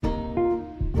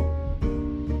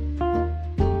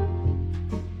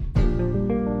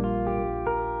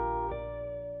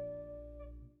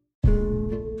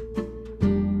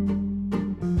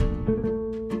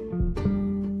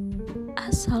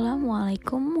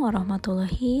Assalamualaikum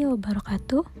warahmatullahi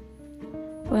wabarakatuh.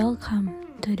 Welcome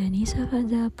to the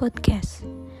Nisafaza podcast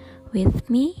with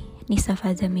me,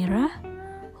 Nisafaza Mirrah,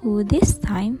 who this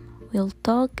time will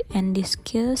talk and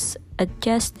discuss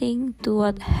adjusting to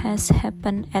what has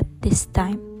happened at this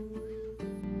time.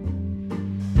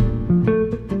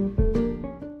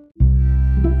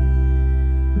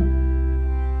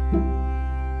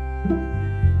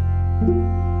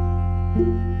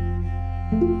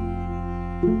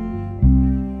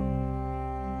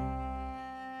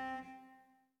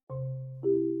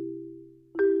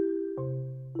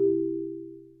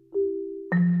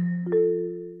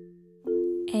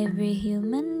 Every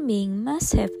human being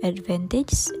must have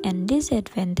advantages and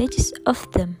disadvantages of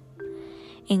them,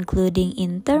 including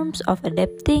in terms of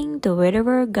adapting to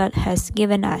whatever God has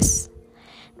given us.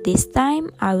 This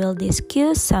time, I will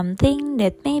discuss something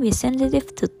that may be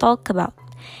sensitive to talk about,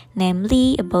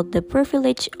 namely about the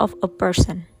privilege of a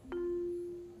person.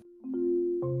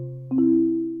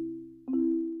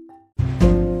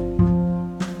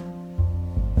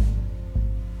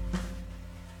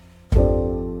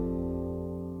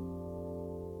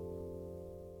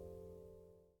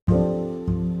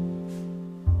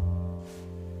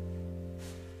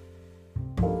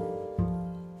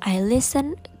 I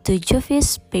listened to Jovi's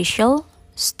special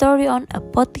story on a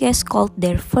podcast called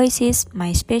Their Voices,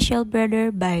 My Special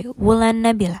Brother by Wulan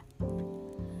Nabila.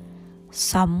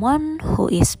 Someone who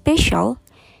is special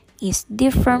is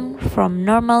different from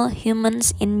normal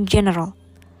humans in general,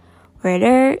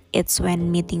 whether it's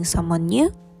when meeting someone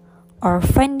new or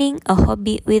finding a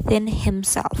hobby within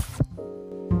himself.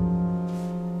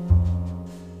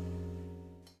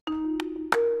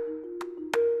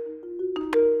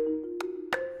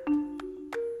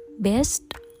 Based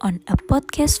on a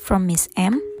podcast from Miss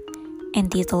M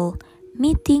entitled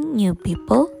Meeting New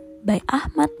People by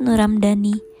Ahmad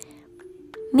Nuramdani,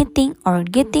 meeting or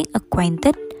getting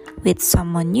acquainted with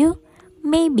someone new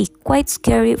may be quite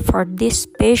scary for this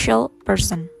special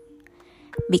person,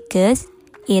 because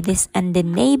it is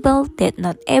undeniable that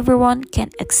not everyone can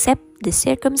accept the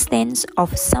circumstance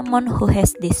of someone who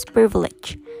has this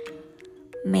privilege.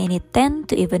 Many tend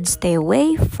to even stay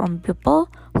away from people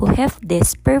who have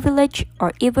this privilege,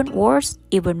 or even worse,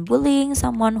 even bullying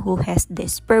someone who has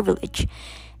this privilege,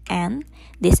 and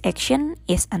this action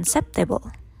is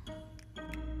unacceptable.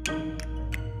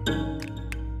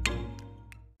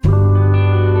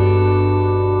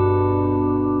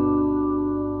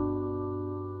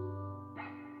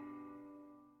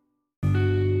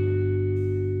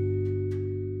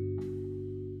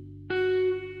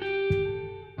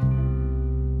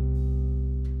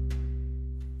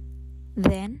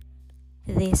 Then,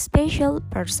 this special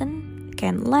person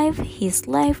can live his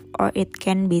life, or it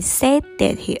can be said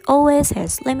that he always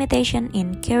has limitation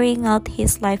in carrying out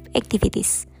his life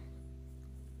activities.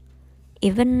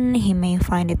 Even he may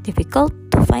find it difficult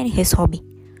to find his hobby.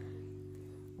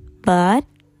 But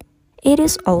it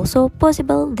is also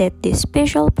possible that this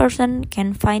special person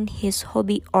can find his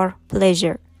hobby or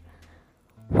pleasure,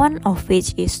 one of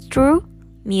which is through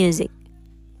music.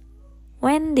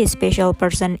 When this special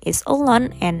person is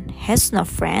alone and has no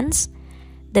friends,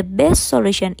 the best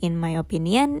solution in my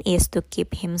opinion is to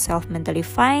keep himself mentally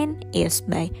fine is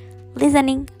by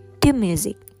listening to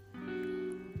music.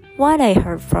 What I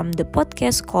heard from the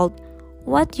podcast called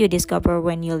What You Discover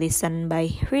When You Listen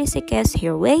by Rishikesh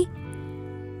Hirway,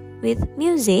 with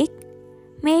music,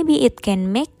 maybe it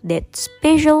can make that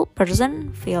special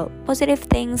person feel positive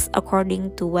things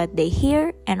according to what they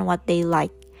hear and what they like.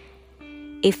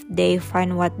 If they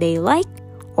find what they like,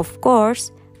 of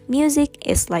course, music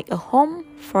is like a home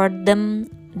for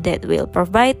them that will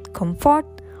provide comfort,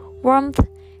 warmth,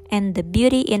 and the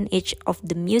beauty in each of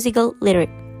the musical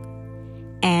lyric.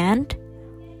 And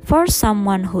for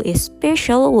someone who is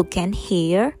special who can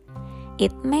hear,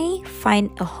 it may find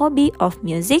a hobby of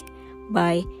music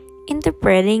by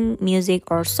interpreting music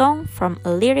or song from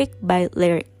a lyric by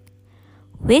lyric,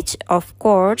 which of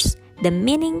course the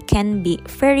meaning can be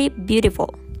very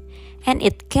beautiful, and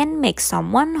it can make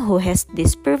someone who has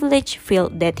this privilege feel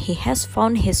that he has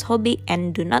found his hobby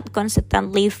and do not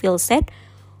constantly feel sad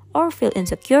or feel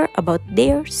insecure about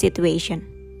their situation.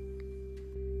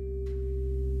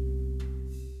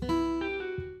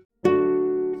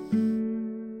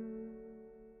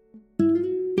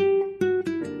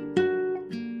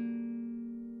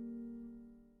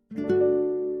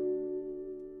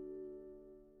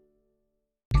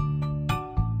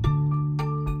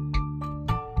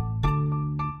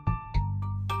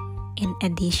 In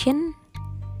addition,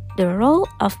 the role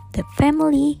of the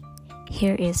family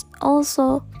here is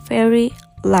also very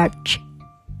large.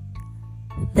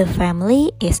 The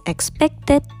family is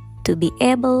expected to be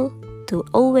able to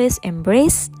always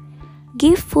embrace,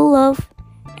 give full love,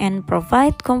 and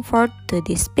provide comfort to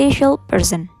this special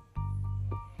person.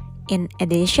 In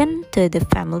addition to the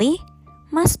family,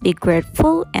 must be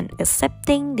grateful and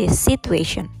accepting this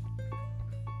situation.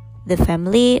 The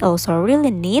family also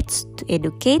really needs to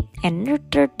educate and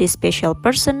nurture this special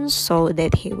person so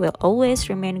that he will always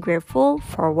remain grateful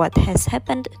for what has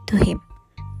happened to him.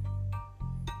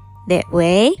 That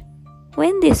way,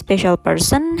 when this special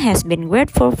person has been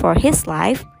grateful for his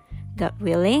life, God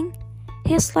willing,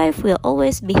 his life will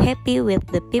always be happy with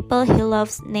the people he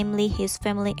loves, namely his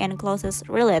family and closest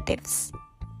relatives.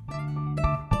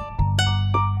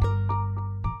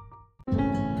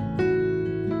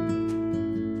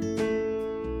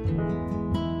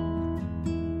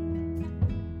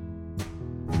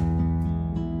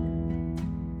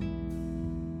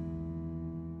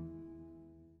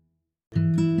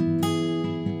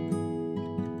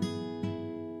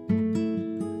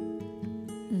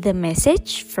 The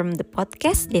message from the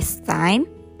podcast this time: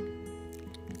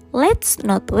 let's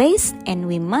not waste and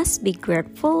we must be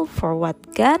grateful for what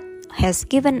God has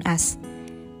given us.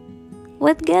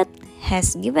 What God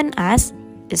has given us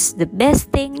is the best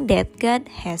thing that God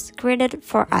has created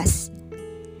for us.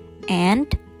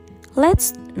 And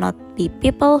let's not be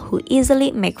people who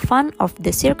easily make fun of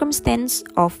the circumstance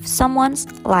of someone's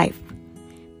life,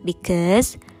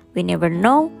 because we never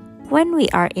know when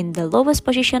we are in the lowest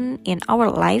position in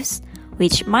our lives,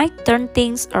 which might turn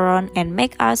things around and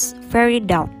make us very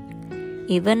down.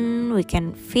 Even we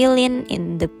can feel in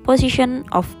the position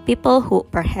of people who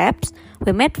perhaps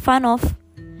we made fun of.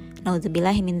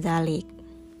 Nauzubillahi min dzalik.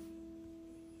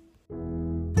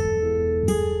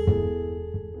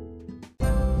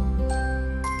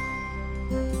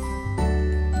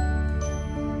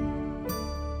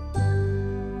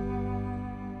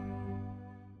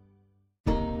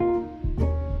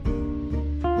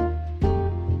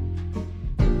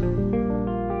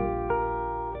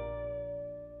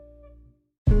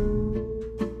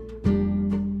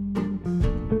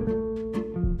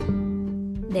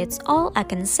 That's all I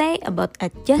can say about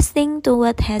adjusting to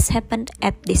what has happened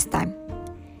at this time.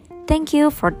 Thank you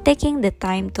for taking the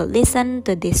time to listen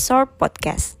to this short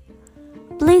podcast.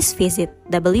 Please visit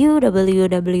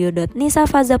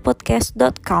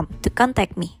www.nisafazapodcast.com to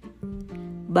contact me.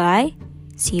 Bye,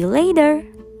 see you later.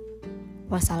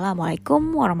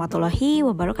 Wassalamualaikum warahmatullahi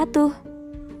wabarakatuh.